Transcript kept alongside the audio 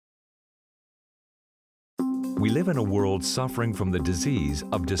We live in a world suffering from the disease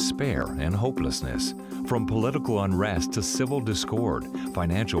of despair and hopelessness. From political unrest to civil discord,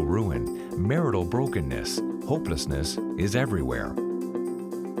 financial ruin, marital brokenness, hopelessness is everywhere.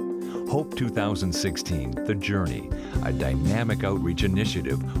 Hope 2016, The Journey, a dynamic outreach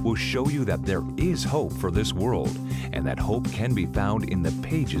initiative, will show you that there is hope for this world and that hope can be found in the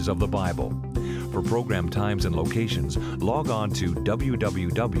pages of the Bible. For program times and locations, log on to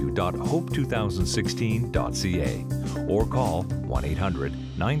www.hope2016.ca or call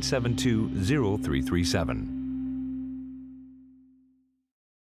 1-800-972-0337.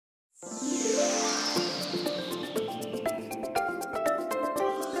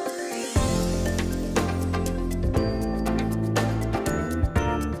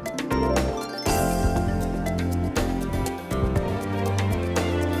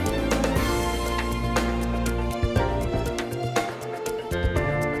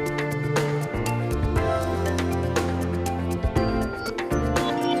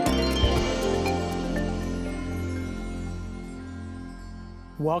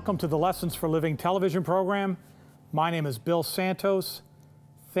 Welcome to the Lessons for Living television program. My name is Bill Santos.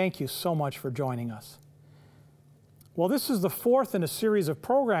 Thank you so much for joining us. Well, this is the fourth in a series of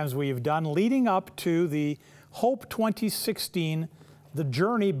programs we've done leading up to the Hope 2016, The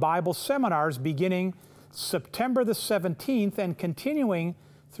Journey Bible Seminars beginning September the 17th and continuing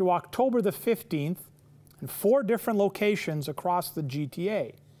through October the 15th in 4 different locations across the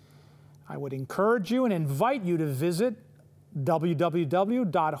GTA. I would encourage you and invite you to visit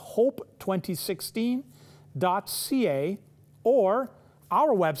www.hope2016.ca or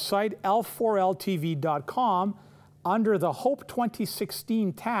our website l4ltv.com under the Hope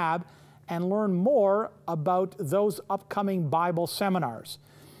 2016 tab and learn more about those upcoming Bible seminars.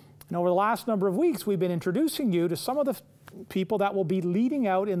 And over the last number of weeks, we've been introducing you to some of the people that will be leading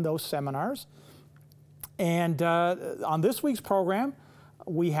out in those seminars. And on this week's program,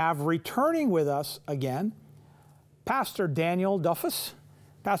 we have returning with us again Pastor Daniel Duffus.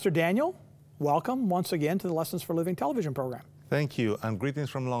 Pastor Daniel, welcome once again to the Lessons for Living television program. Thank you, and greetings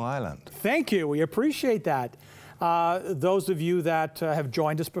from Long Island. Thank you. We appreciate that. Those of you that have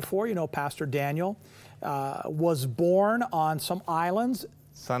joined us before, you know Pastor Daniel was born on some islands.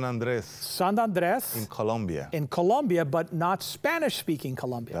 San Andres. San Andres. In Colombia. In Colombia, but not Spanish-speaking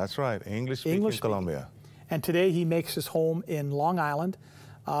Colombia. That's right, English-speaking Colombia. And today he makes his home in Long Island,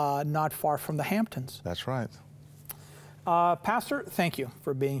 not far from the Hamptons. That's right. Pastor, thank you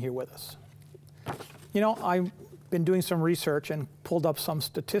for being here with us. You know, I've been doing some research and pulled up some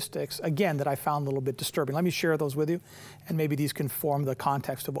statistics, again, that I found a little bit disturbing. Let me share those with you, and maybe these can form the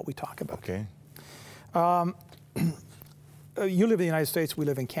context of what we talk about. Okay. You live in the United States, we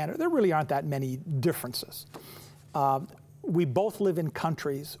live in Canada. There really aren't that many differences. We both live in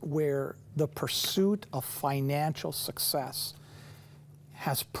countries where the pursuit of financial success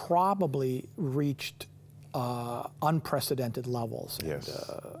has probably reached unprecedented levels, yes,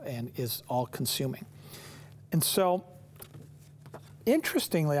 and is all-consuming. And so,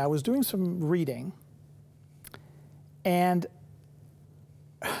 interestingly, I was doing some reading, and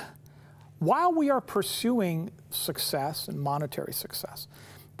while we are pursuing success and monetary success,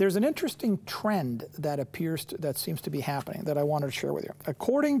 there's an interesting trend that that seems to be happening that I wanted to share with you.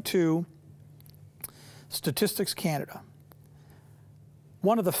 According to Statistics Canada,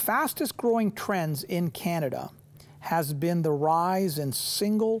 one of the fastest growing trends in Canada has been the rise in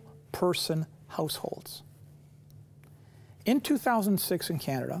single-person households. In 2006 in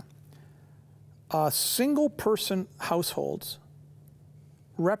Canada, single-person households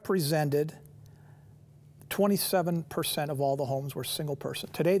represented 27% of all the homes were single-person.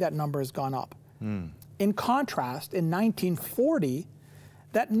 Today, that number has gone up. In contrast, in 1940,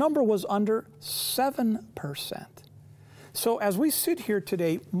 that number was under 7%. So as we sit here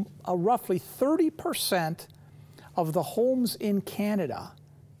today, roughly 30% of the homes in Canada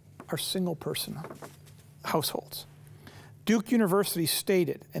are single-person households. Duke University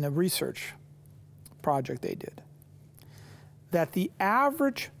stated in a research project they did that the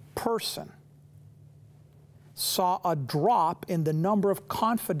average person saw a drop in the number of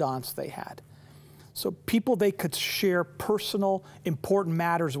confidants they had. So people they could share personal, important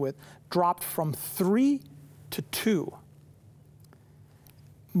matters with dropped from 3 to 2.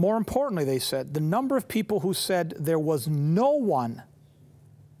 More importantly, they said, the number of people who said there was no one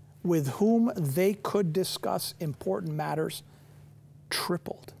with whom they could discuss important matters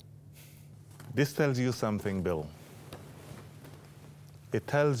tripled. This tells you something, Bill. It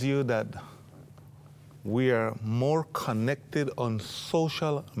tells you that we are more connected on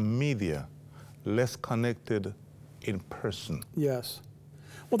social media, less connected in person. Yes.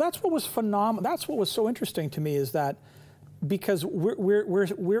 Well, that's what was phenomenal. That's what was so interesting to me, is that because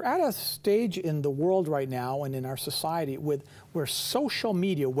we're at a stage in the world right now and in our society where social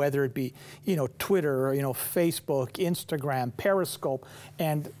media, whether it be Twitter or Facebook, Instagram, Periscope,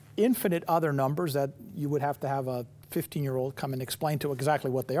 and infinite other numbers that you would have to have a 15-year-old come and explain to exactly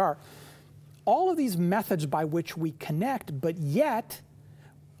what they are. All of these methods by which we connect, but yet,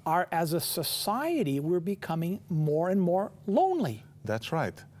 as a society, we're becoming more and more lonely. That's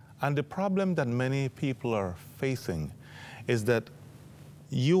right. And the problem that many people are facing is that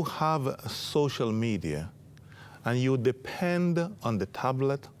you have social media and you depend on the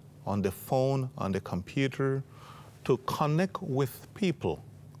tablet, on the phone, on the computer to connect with people.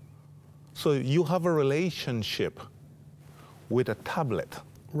 So you have a relationship with a tablet.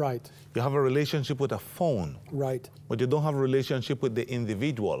 Right. You have a relationship with a phone. Right. But you don't have a relationship with the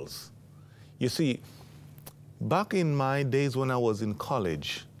individuals. You see, back in my days when I was in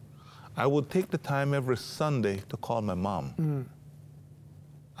college, I would take the time every Sunday to call my mom. Mm.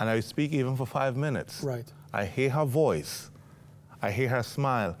 And I would speak even for 5 minutes. Right. I hear her voice. I hear her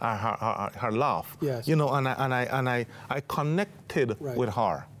smile, her laugh. Yes. And I connected with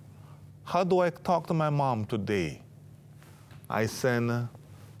her. How do I talk to my mom today? I send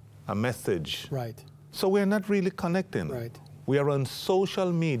a message. Right. So we're not really connecting. Right. We are on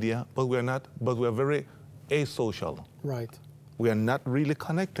social media, but we're very asocial. Right. We are not really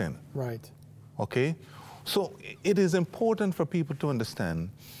connecting. Right. Okay? So it is important for people to understand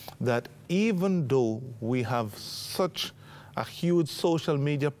that even though we have such a huge social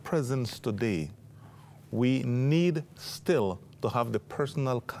media presence today, we need still to have the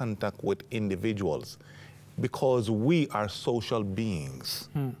personal contact with individuals because we are social beings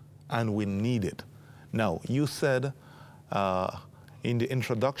and we need it. Now, you said in the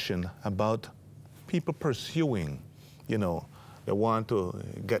introduction about people pursuing, they want to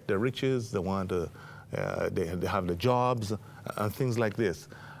get the riches, they want to, they have the jobs and things like this.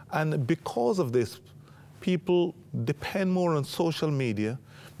 And because of this, people depend more on social media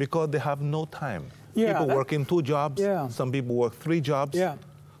because they have no time. Yeah, people working 2 jobs, some people work 3 jobs,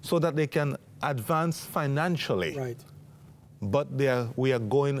 so that they can advance financially. Right. But we are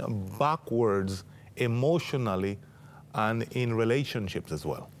going backwards emotionally and in relationships as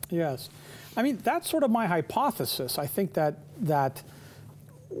well. Yes. I mean, that's sort of my hypothesis. I think that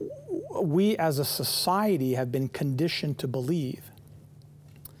we as a society have been conditioned to believe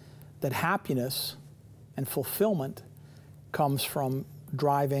that happiness and fulfillment comes from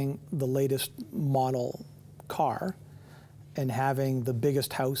driving the latest model car and having the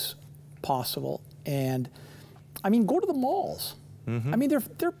biggest house possible. And I mean, go to the malls. Mm-hmm. I mean,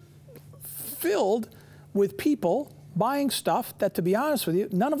 they're filled with people buying stuff that, to be honest with you,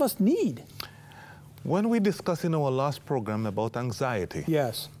 none of us need. When we discussed in our last program about anxiety,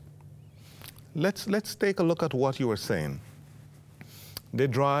 yes, let's take a look at what you were saying. They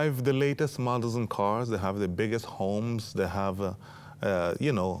drive the latest models and cars. They have the biggest homes. They have, a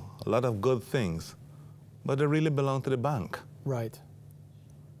lot of good things, but they really belong to the bank. Right.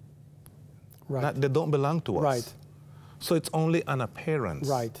 Right. They don't belong to us. Right. So it's only an appearance.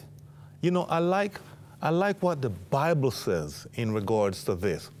 Right. I like what the Bible says in regards to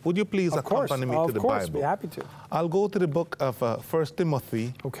this. Would you please accompany me to the Bible? Of course, be happy to. I'll go to the book of 1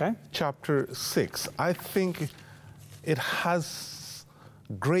 Timothy, chapter 6. I think it has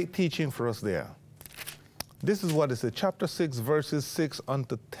great teaching for us there. This is what it says, chapter 6, verses 6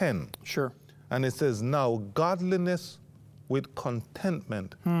 unto 10. Sure. And it says, now godliness with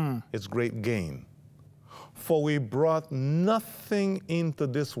contentment is great gain. For we brought nothing into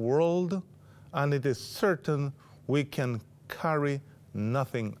this world, and it is certain we can carry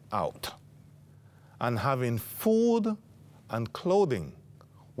nothing out. And having food and clothing,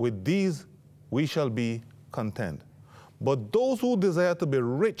 with these we shall be content. But those who desire to be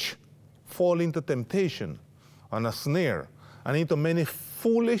rich fall into temptation and a snare, and into many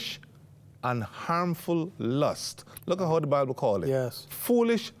foolish and harmful lust. Look at how the Bible calls it. Yes.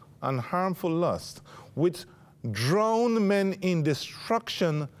 Foolish and harmful lust, which drown men in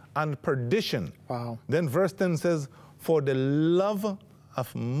destruction and perdition. Wow. Then verse 10 says, for the love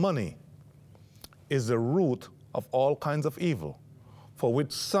of money is the root of all kinds of evil, for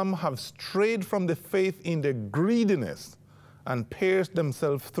which some have strayed from the faith in their greediness and pierced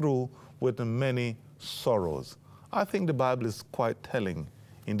themselves through with many sorrows. I think the Bible is quite telling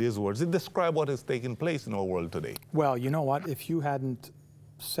in these words. It describes what is taking place in our world today. Well, you know what? If you hadn't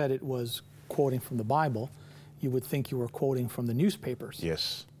said it was quoting from the Bible, you would think you were quoting from the newspapers.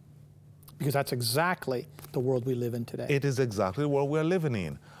 Yes. Because that's exactly the world we live in today. It is exactly the world we're living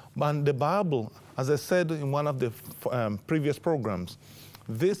in. And the Bible, as I said in one of the previous programs,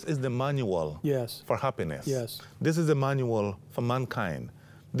 This is the manual Yes. for happiness. Yes. This is the manual for mankind.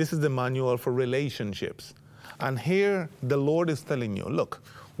 This is the manual for relationships. And here the Lord is telling you, look,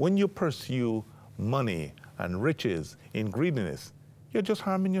 when you pursue money and riches in greediness, you're just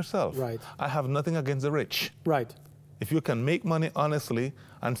harming yourself. Right. I have nothing against the rich. Right. If you can make money honestly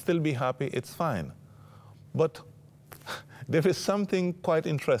and still be happy, it's fine. But there is something quite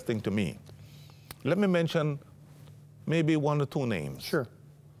interesting to me. Let me mention maybe one or two names. Sure.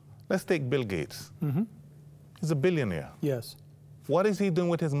 Let's take Bill Gates. He's a billionaire. Yes. What is he doing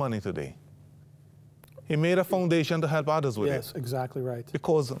with his money today? He made a foundation to help others with it. Yes, exactly right.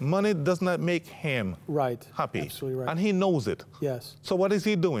 Because money does not make him Right. happy. Absolutely right. And he knows it. Yes. So what is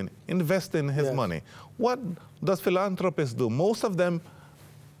he doing? Investing his Yes. money. What does philanthropists do? Most of them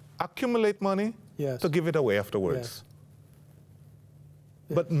accumulate money Yes. to give it away afterwards. Yes.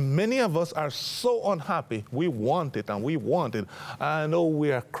 But many of us are so unhappy. We want it and we want it. I know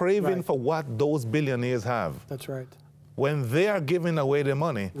we are craving Right. for what those billionaires have That's right. when they are giving away their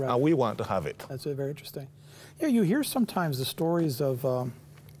money Right. and we want to have it. That's very interesting. Yeah, you hear sometimes the stories of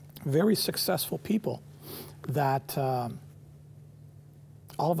very successful people that all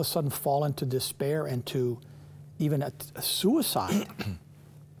of a sudden fall into despair and to even a suicide.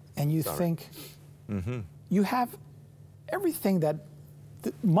 And you think, you have everything that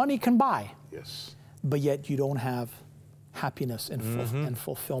money can buy, Yes. but yet you don't have happiness and, and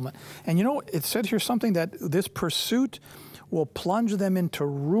fulfillment. And you know, it said here something that this pursuit will plunge them into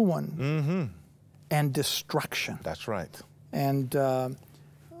ruin and destruction. That's right. And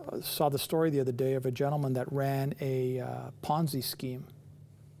saw the story the other day of a gentleman that ran a Ponzi scheme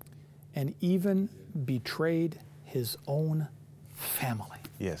and even betrayed his own family.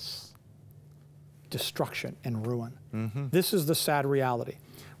 Yes. Destruction and ruin. This is the sad reality.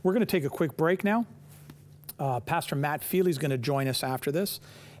 We're going to take a quick break now. Pastor Matt Feely is going to join us after this,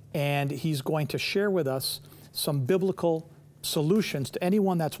 and he's going to share with us some biblical solutions to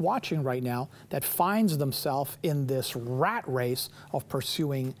anyone that's watching right now that finds themselves in this rat race of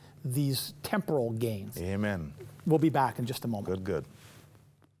pursuing these temporal gains. Amen. We'll be back in just a moment. Good, good.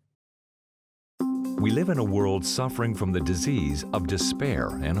 We live in a world suffering from the disease of despair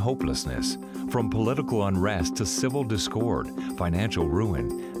and hopelessness. From political unrest to civil discord, financial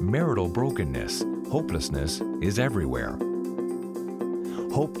ruin, marital brokenness, hopelessness is everywhere.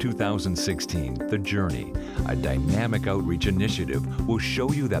 Hope 2016, The Journey, a dynamic outreach initiative, will show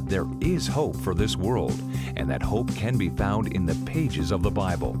you that there is hope for this world and that hope can be found in the pages of the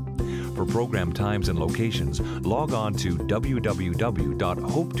Bible. For program times and locations, log on to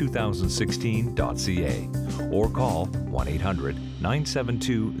www.hope2016.ca or call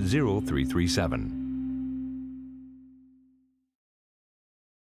 1-800-972-0337.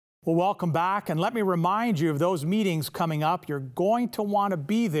 Well, welcome back, and let me remind you of those meetings coming up. You're going to want to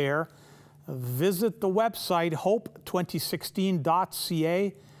be there. Visit the website,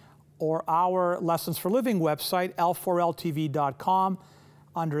 hope2016.ca, or our Lessons for Living website, l4ltv.com.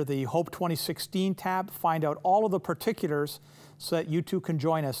 Under the Hope 2016 tab, find out all of the particulars so that you too can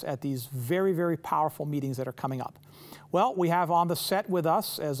join us at these very, very powerful meetings that are coming up. Well, we have on the set with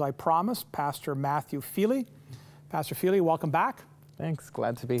us, as I promised, Pastor Matthew Feely. Pastor Feely, welcome back. Thanks,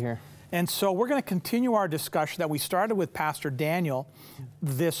 glad to be here. And so we're going to continue our discussion that we started with Pastor Daniel,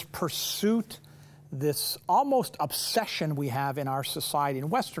 this pursuit, this almost obsession we have in our society, in the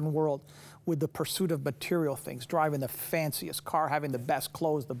Western world, with the pursuit of material things, driving the fanciest car, having the best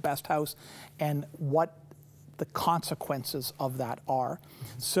clothes, the best house, and what the consequences of that are.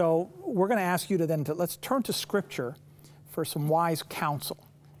 So we're going to ask you to then, let's turn to Scripture for some wise counsel,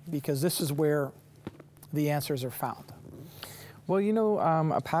 because this is where the answers are found. Well, you know,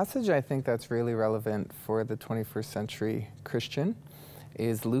 a passage I think that's really relevant for the 21st century Christian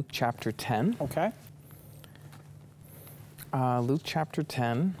is Luke chapter 10. Okay. Luke chapter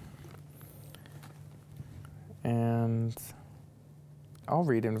 10. And I'll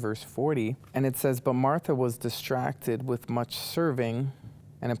read in verse 40. And it says, "But Martha was distracted with much serving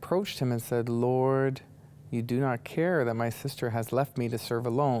and approached him and said, 'Lord, you do not care that my sister has left me to serve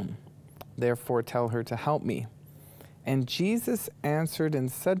alone. Therefore tell her to help me.' And Jesus answered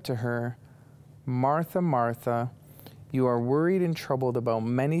and said to her, 'Martha, Martha, you are worried and troubled about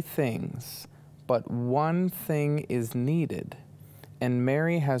many things, but one thing is needed. And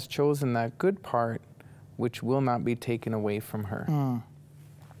Mary has chosen that good part, which will not be taken away from her.'"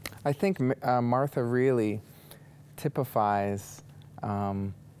 I think Martha really typifies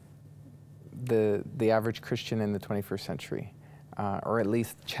the average Christian in the 21st century, or at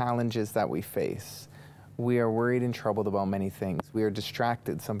least challenges that we face. We are worried and troubled about many things. We are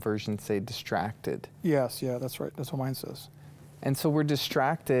distracted. Some versions say distracted. Yes, yeah, that's right. That's what mine says. And so we're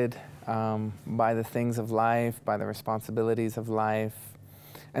distracted by the things of life, by the responsibilities of life.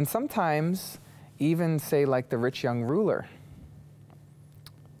 And sometimes, even say like the rich young ruler,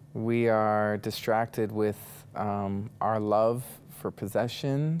 we are distracted with our love for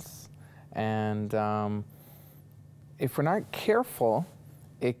possessions. And if we're not careful,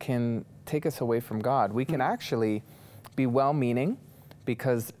 it can take us away from God. We can actually be well-meaning,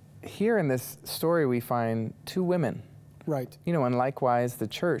 because here in this story we find two women. Right. You know, and likewise the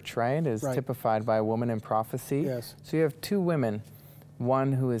church, right, is typified by a woman in prophecy. Yes. So you have two women,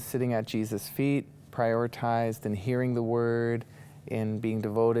 one who is sitting at Jesus' feet, prioritized in hearing the word, in being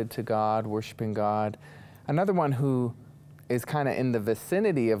devoted to God, worshiping God. Another one who is kind of in the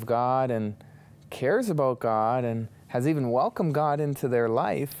vicinity of God and cares about God and has even welcomed God into their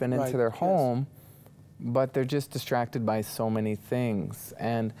life and into their home, but they're just distracted by so many things.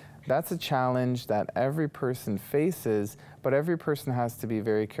 And that's a challenge that every person faces, but every person has to be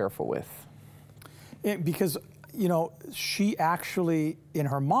very careful with. Because, you know, she actually, in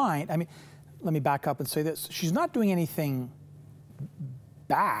her mind, I mean, let me back up and say this. She's not doing anything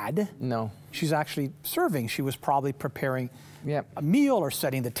bad. No. She's actually serving. She was probably preparing a meal or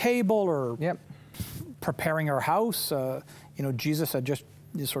setting the table or preparing her house. You know, Jesus had just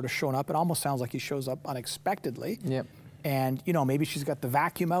sort of shown up. It almost sounds like he shows up unexpectedly. And, you know, maybe she's got the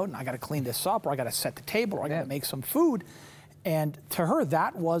vacuum out and I got to clean this up, or I got to set the table, or I got to make some food. And to her,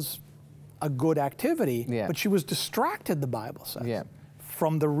 that was a good activity. But she was distracted, the Bible says.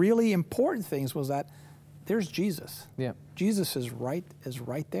 From the really important things was that there's Jesus. Jesus is right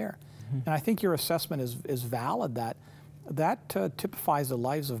there. And I think your assessment is valid, that typifies the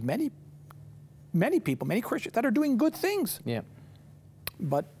lives of many people, many Christians that are doing good things.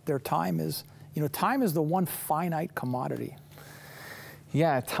 But their time is, you know, time is the one finite commodity.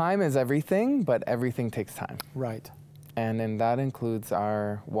 Yeah, time is everything, but everything takes time. Right. And that includes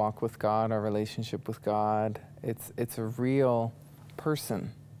our walk with God, our relationship with God. It's a real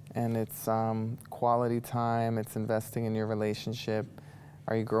person, and it's quality time. It's investing in your relationship.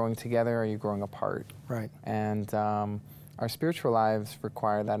 Are you growing together? Are you growing apart? Right. And our spiritual lives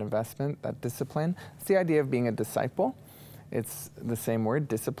require that investment, that discipline. It's the idea of being a disciple. It's the same word,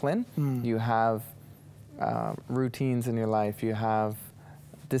 discipline. You have routines in your life. You have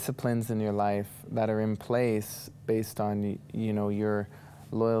disciplines in your life that are in place based on, you know, your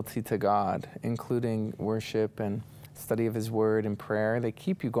loyalty to God, including worship and study of His Word and prayer. They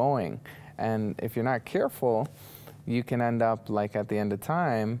keep you going. And if you're not careful, you can end up like at the end of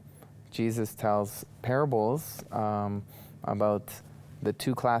time. Jesus tells parables about the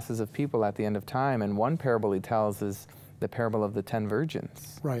two classes of people at the end of time. And one parable He tells is the parable of the 10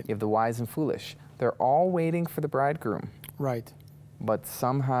 virgins. Right. You have the wise and foolish. They're all waiting for the bridegroom. Right. But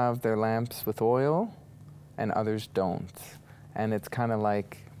some have their lamps with oil and others don't. And it's kind of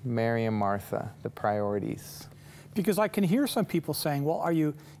like Mary and Martha, the priorities. Because I can hear some people saying, well, are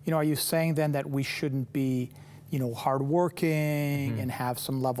you saying then that we shouldn't be, you know, hardworking and have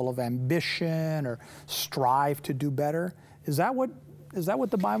some level of ambition or strive to do better? Is that what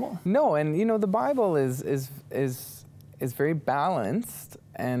the Bible? No, and you know, the Bible is very balanced,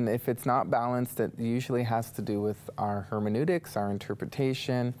 and if it's not balanced, it usually has to do with our hermeneutics, our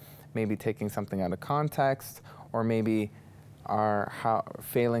interpretation, maybe taking something out of context, or maybe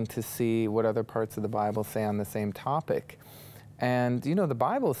failing to see what other parts of the Bible say on the same topic. And you know, the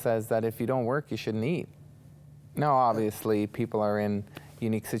Bible says that if you don't work, you shouldn't eat. Now, obviously, people are in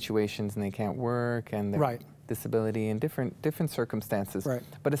unique situations and they can't work, and they're disability and different circumstances. Right.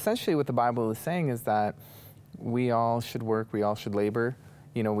 But essentially, what the Bible is saying is that we all should work, we all should labor.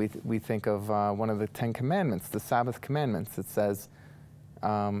 You know, we think of one of the 10 commandments, the Sabbath commandments. It says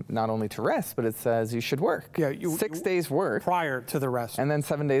not only to rest, but it says you should work. 6 days work prior to the rest, and then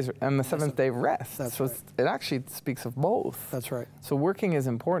 7 days, and the seventh day rest. That's so it actually speaks of both. That's right. So working is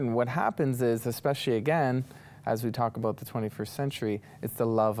important. What happens is, especially again, as we talk about the 21st century, it's the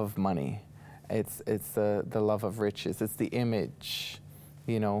love of money. It's the love of riches. It's the image,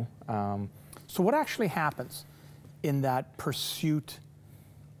 you know. So what actually happens in that pursuit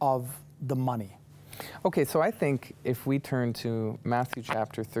of the money? Okay, so I think if we turn to Matthew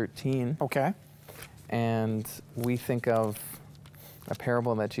chapter 13, and we think of a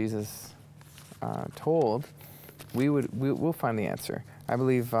parable that Jesus told, we'll find the answer. I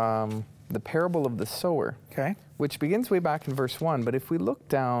believe the parable of the sower, which begins way back in verse 1, but if we look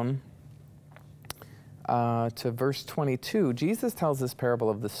down to verse 22, Jesus tells this parable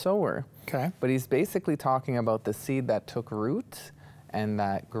of the sower, but he's basically talking about the seed that took root and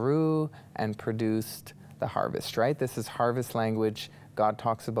that grew and produced the harvest, right? This is harvest language God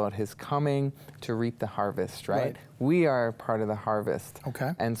talks about his coming to reap the harvest, right? Right. We are part of the harvest.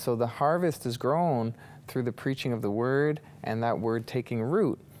 Okay. And so the harvest is grown through the preaching of the word and that word taking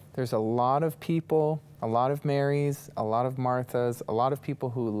root. There's a lot of people, a lot of Marys, a lot of Marthas, a lot of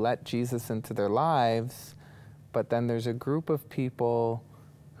people who let Jesus into their lives, but then there's a group of people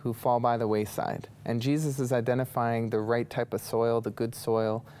who fall by the wayside. And Jesus is identifying the right type of soil, the good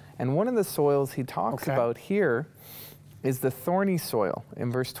soil. And one of the soils he talks about here is the thorny soil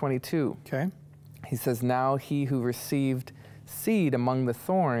in verse 22. Okay. He says, now he who received seed among the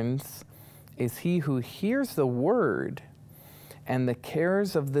thorns is he who hears the word, and the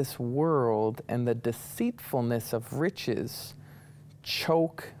cares of this world and the deceitfulness of riches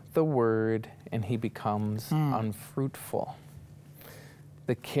choke the word, and he becomes unfruitful.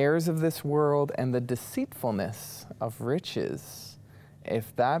 The cares of this world and the deceitfulness of riches,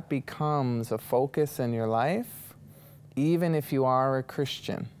 if that becomes a focus in your life, even if you are a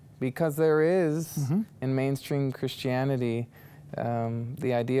Christian, because there is in mainstream Christianity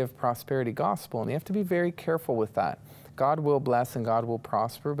the idea of prosperity gospel, and you have to be very careful with that. God will bless and God will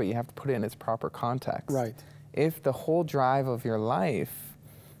prosper, but you have to put it in its proper context. Right. If the whole drive of your life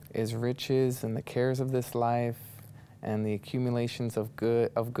is riches and the cares of this life and the accumulations of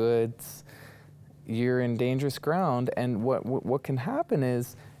goods, you're in dangerous ground. And what can happen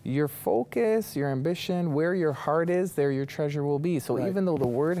is your focus, your ambition, where your heart is, there your treasure will be. So even though the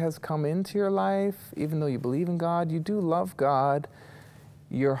word has come into your life, even though you believe in God, you do love God,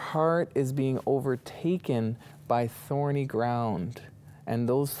 your heart is being overtaken by thorny ground. And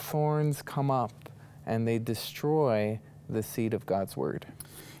those thorns come up and they destroy the seed of God's word.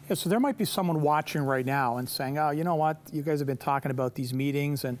 Yeah, so there might be someone watching right now and saying, oh, you know what, you guys have been talking about these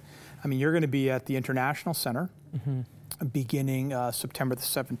meetings, and I mean, you're going to be at the International Center beginning September the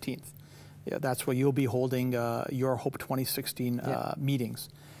 17th. Yeah, that's where you'll be holding your Hope 2016 meetings.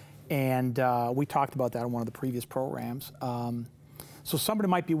 And we talked about that in one of the previous programs. So somebody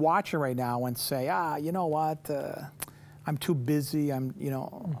might be watching right now and say, you know what, I'm too busy, I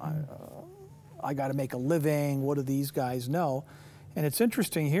got to make a living, what do these guys know? And it's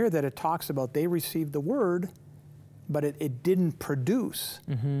interesting here that it talks about they received the word, but it didn't produce,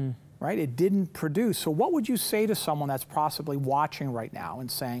 right? It didn't produce. So what would you say to someone that's possibly watching right now and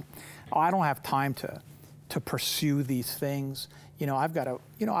saying, oh, I don't have time to pursue these things. You know, I've got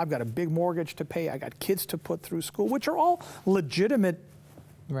a big mortgage to pay. I got kids to put through school, which are all legitimate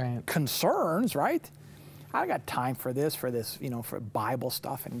concerns, right? I got time for this, for Bible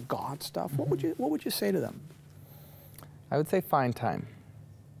stuff and God stuff. What would you say to them? I would say find time.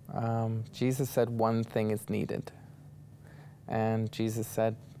 Jesus said one thing is needed. And Jesus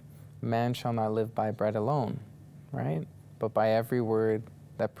said, man shall not live by bread alone, right? But by every word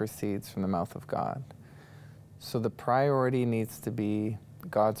that proceeds from the mouth of God. So the priority needs to be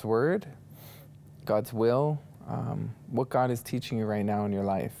God's word, God's will, what God is teaching you right now in your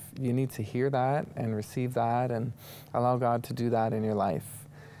life. You need to hear that and receive that and allow God to do that in your life.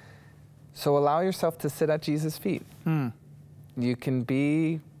 So allow yourself to sit at Jesus' feet. You can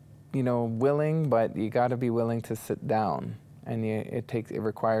be, willing, but you got to be willing to sit down. And it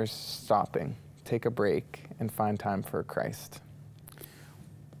requires stopping, take a break, and find time for Christ.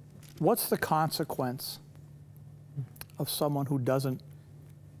 What's the consequence of someone who doesn't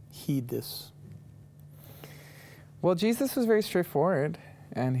heed this? Well, Jesus was very straightforward,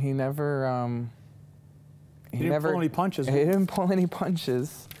 and he never didn't pull any punches. He didn't pull any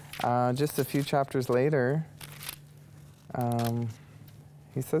punches. Just a few chapters later,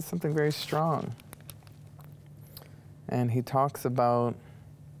 he says something very strong. And he talks about,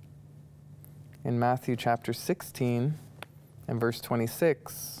 in Matthew chapter 16 and verse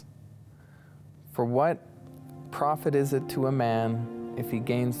 26, for what profit is it to a man if he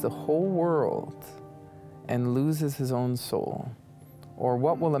gains the whole world and loses his own soul? Or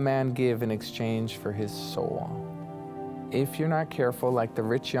what will a man give in exchange for his soul? If you're not careful, like the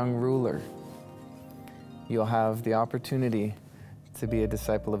rich young ruler, you'll have the opportunity to be a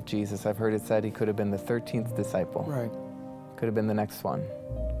disciple of Jesus. I've heard it said he could have been the 13th disciple. Right. Could have been the next one.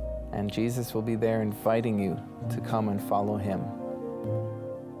 And Jesus will be there inviting you to come and follow him.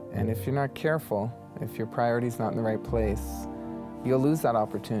 And if you're not careful, if your priority's not in the right place, you'll lose that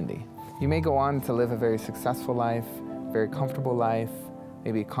opportunity. You may go on to live a very successful life, very comfortable life,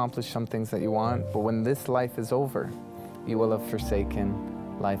 maybe accomplish some things that you want, but when this life is over, you will have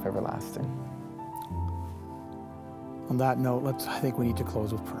forsaken life everlasting. On that note, I think we need to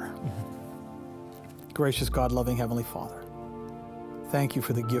close with prayer. Gracious God, loving Heavenly Father, thank you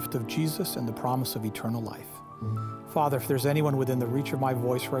for the gift of Jesus and the promise of eternal life. Father, if there's anyone within the reach of my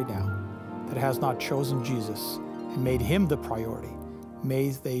voice right now that has not chosen Jesus and made him the priority, may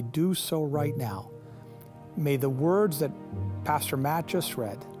they do so right now. May the words that Pastor Matt just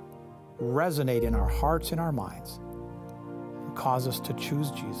read resonate in our hearts and our minds and cause us to choose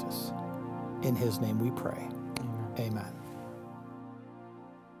Jesus. In His name we pray. Amen.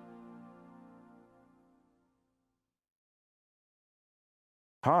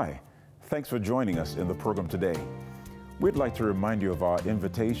 Hi, thanks for joining us in the program today. We'd like to remind you of our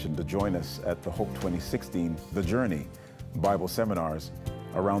invitation to join us at the Hope 2016 The Journey Bible Seminars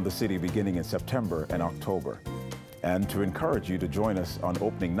around the city beginning in September and October. And to encourage you to join us on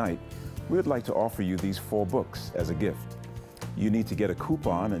opening night, we'd like to offer you these 4 books as a gift. You need to get a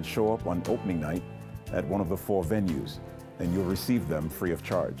coupon and show up on opening night at one of the 4 venues, and you'll receive them free of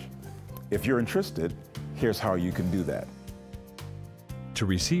charge. If you're interested, here's how you can do that. To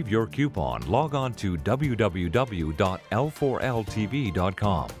receive your coupon, log on to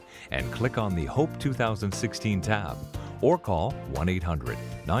www.l4ltv.com and click on the Hope 2016 tab, or call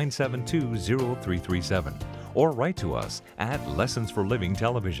 1-800-972-0337, or write to us at Lessons for Living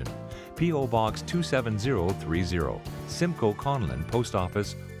Television, P.O. Box 27030, Simcoe Conlin, Post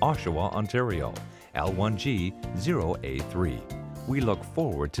Office, Oshawa, Ontario, L1G 0A3. We look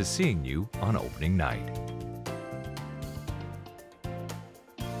forward to seeing you on opening night.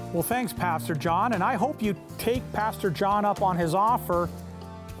 Well, thanks, Pastor John, and I hope you take Pastor John up on his offer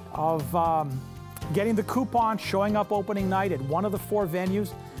of getting the coupon, showing up opening night at one of the 4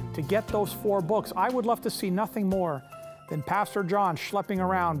 venues to get those 4 books. I would love to see nothing more than Pastor John schlepping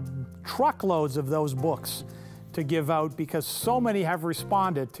around truckloads of those books to give out, because so many have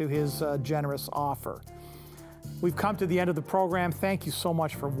responded to his generous offer. We've come to the end of the program. Thank you so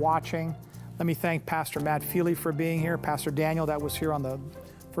much for watching. Let me thank Pastor Matt Feely for being here, Pastor Daniel that was here on the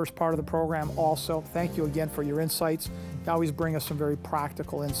first part of the program also. Thank you again for your insights. You always bring us some very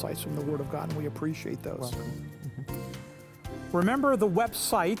practical insights from the Word of God, and we appreciate those. Remember the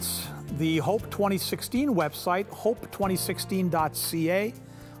websites, the Hope 2016 website, hope2016.ca.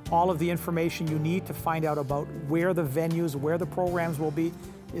 All of the information you need to find out about where the venues, where the programs will be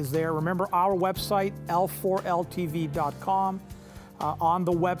is there. Remember our website, l4ltv.com. On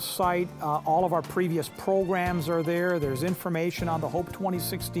the website, all of our previous programs are there. There's information on the Hope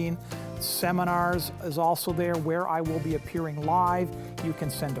 2016 seminars is also there, where I will be appearing live. You can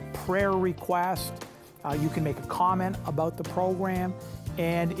send a prayer request. You can make a comment about the program.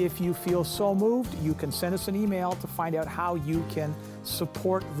 And if you feel so moved, you can send us an email to find out how you can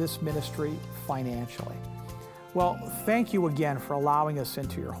support this ministry financially. Well, thank you again for allowing us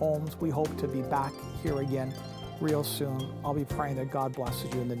into your homes. We hope to be back here again real soon. I'll be praying that God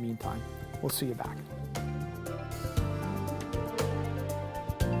blesses you in the meantime. We'll see you back.